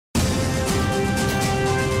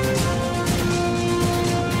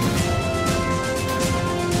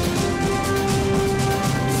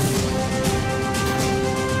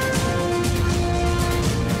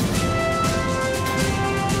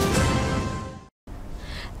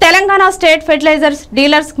Telangana state fertilisers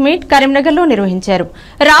dealers meet కరీంనగర్లో నిర్వహించారు.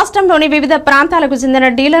 రాష్ట్రంలోని వివిధ ప్రాంతాలకు చెందిన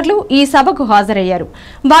డీలర్లు ఈ సభకు హాజరయ్యారు.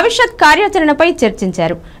 భవిష్యత్ కార్యాచరణపై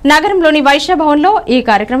చర్చించారు. నగరంలోని వైశ్య భవన్లో ఈ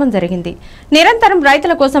కార్యక్రమం జరిగింది. నిరంతరం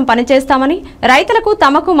రైతుల కోసం పనిచేస్తామని, రైతులకు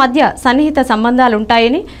తమకు మధ్య సన్నిహిత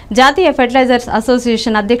సంబంధాలుంటాయని జాతీయ ఫెర్టిలైజర్స్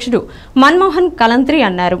అసోసియేషన్ అధ్యక్షుడు మన్మోహన్ కలంత్రి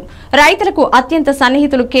అన్నారు. రైతులకు అత్యంత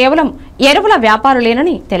సన్నిహితులు కేవలం ఎరువుల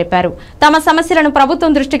వ్యాపారులేనని తెలిపారు. తమ సమస్యలను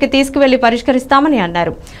ప్రభుత్వం దృష్టికి తీసుకువెళ్లి పరిష్కరిస్తామని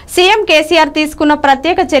అన్నారు. సీఎం కేసీఆర్ తీసుకున్న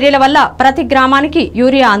ప్రత్యేక చర్యల వల్ల ప్రతి గ్రామానికి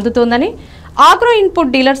urea అందుతోందని agro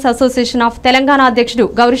input dealers association of Telangana అధ్యక్షుడు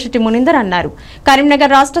గౌరిశెట్టి మునిందర్ అన్నారు.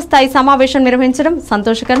 కరీంనగర్ రాష్ట్ర స్థాయి సమావేశం నిర్వహించడం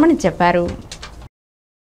సంతోషకరమని చెప్పారు.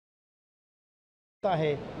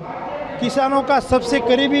 किसानों का सबसे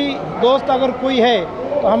करीबी दोस्त अगर कोई है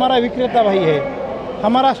तो हमारा विक्रेता भाई है।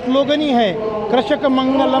 हमारा स्लोगन ही है कृषक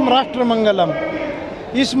मंगलम राष्ट्र मंगलम।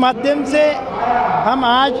 इस माध्यम से हम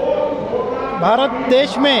आज भारत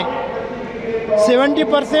देश में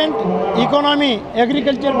 70% इकोनॉमी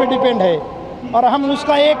एग्रीकल्चर पे डिपेंड है और हम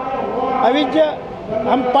उसका एक अविभाज्य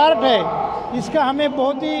हम पार्ट है। इसका हमें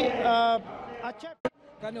बहुत ही अच्छा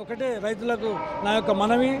కానీ ఒకటే రైతులకు నా యొక్క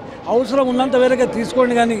మనవి, అవసరం ఉన్నంత వేరేగా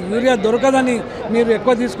తీసుకోండి, కానీ యూరియా దొరకదని మీరు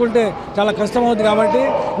ఎక్కువ తీసుకుంటే చాలా కష్టమవుతుంది. కాబట్టి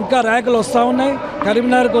ఇంకా ర్యాకులు వస్తూ ఉన్నాయి.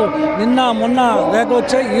 కరీంనగర్కు నిన్న మొన్న ర్యాకులు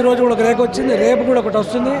వచ్చాయి, ఈరోజు కూడా ఒక ర్యాక్ వచ్చింది, రేపు కూడా ఒకటి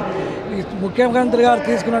వస్తుంది. ముఖ్యమంత్రి గారు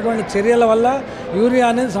తీసుకున్నటువంటి చర్యల వల్ల యూరియా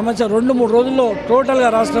అనేది సమస్య 2-3 రోజుల్లో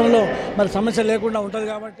టోటల్గా రాష్ట్రంలో మరి సమస్య లేకుండా ఉంటుంది.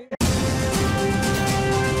 కాబట్టి